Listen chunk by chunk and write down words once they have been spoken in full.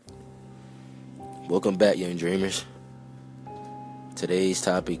Welcome back, young dreamers. Today's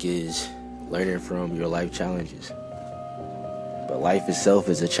topic is learning from your life challenges. But life itself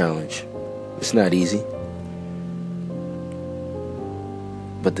is a challenge. It's not easy.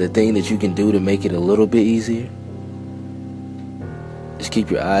 But the thing that you can do to make it a little bit easier is keep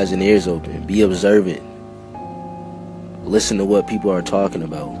your eyes and ears open. Be observant. Listen to what people are talking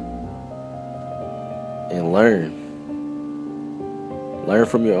about. And learn. Learn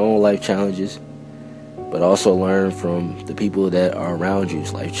from your own life challenges, but also learn from the people that are around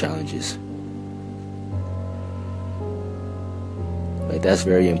you's life challenges. Like, that's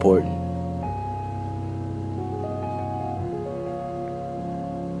very important.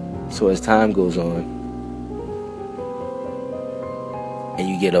 So as time goes on and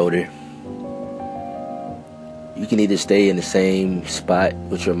you get older, you can either stay in the same spot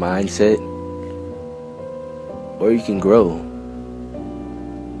with your mindset, or you can grow.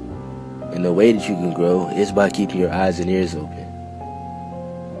 And the way that you can grow is by keeping your eyes and ears open.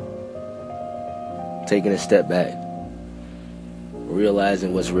 Taking a step back.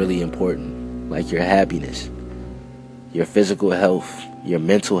 Realizing what's really important, like your happiness, your physical health, your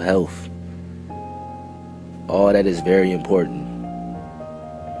mental health. All that is very important.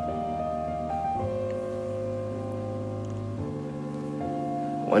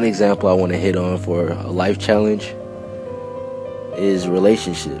 One example I want to hit on for a life challenge is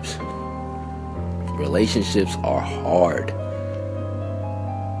relationships. Relationships are hard.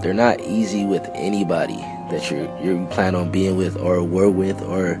 They're not easy with anybody that you plan on being with or were with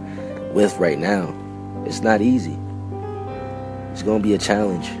or with right now. It's not easy. It's going to be a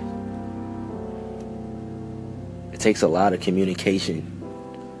challenge. It takes a lot of communication.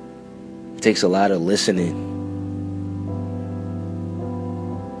 It takes a lot of listening.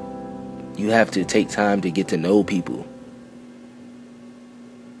 You have to take time to get to know people.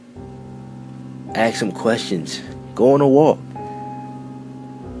 Ask them questions. Go on a walk.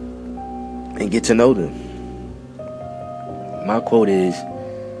 And get to know them. My quote is,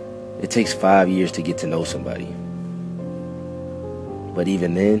 it takes 5 years to get to know somebody. But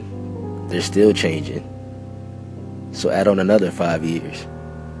even then, they're still changing. So add on another 5 years.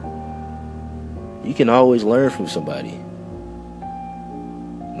 You can always learn from somebody.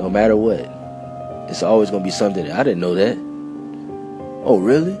 No matter what. It's always going to be something that I didn't know that. Oh,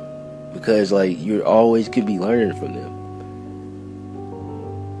 really? Because you always could be learning from them.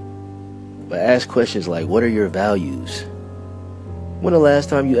 But ask questions like, what are your values? When the last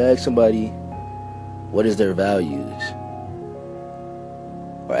time you asked somebody, what is their values?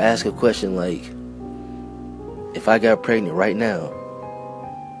 Or ask a question like, if I got pregnant right now,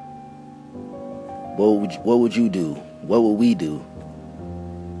 what would you do? What would we do?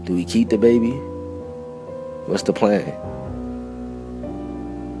 Do we keep the baby? What's the plan?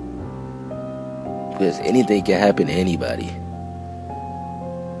 Because anything can happen to anybody.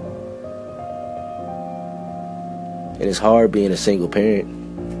 And it's hard being a single parent.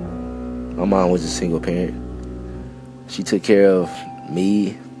 My mom was a single parent. She took care of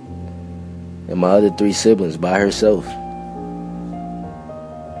me and my other 3 siblings by herself.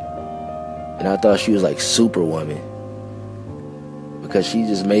 And I thought she was like Superwoman, because she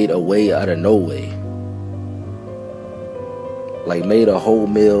just made a way out of no way. Like, made a whole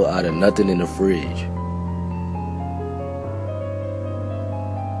meal out of nothing in the fridge.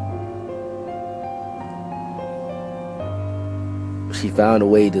 She found a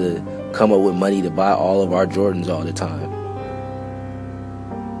way to come up with money to buy all of our Jordans all the time.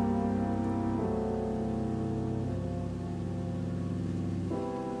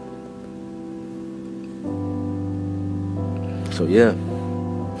 So yeah,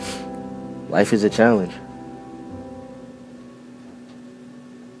 life is a challenge.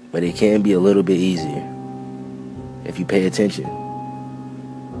 But it can be a little bit easier if you pay attention,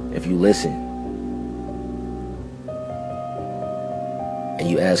 if you listen, and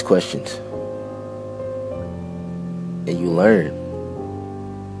you ask questions, and you learn.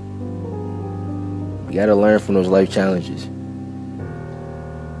 You gotta learn from those life challenges.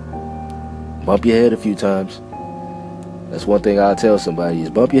 Bump your head a few times. That's one thing I'll tell somebody, is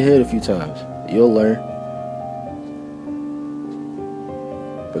bump your head a few times. You'll learn.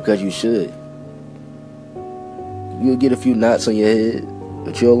 Because you should. You'll get a few knots on your head,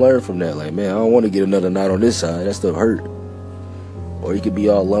 but you'll learn from that. Like, man, I don't want to get another knot on this side. That stuff hurt. Or you could be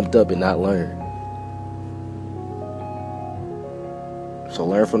all lumped up and not learn. So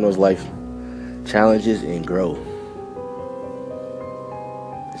learn from those life challenges and grow.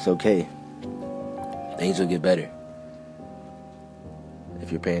 It's okay. Things will get better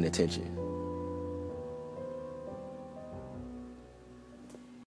if you're paying attention.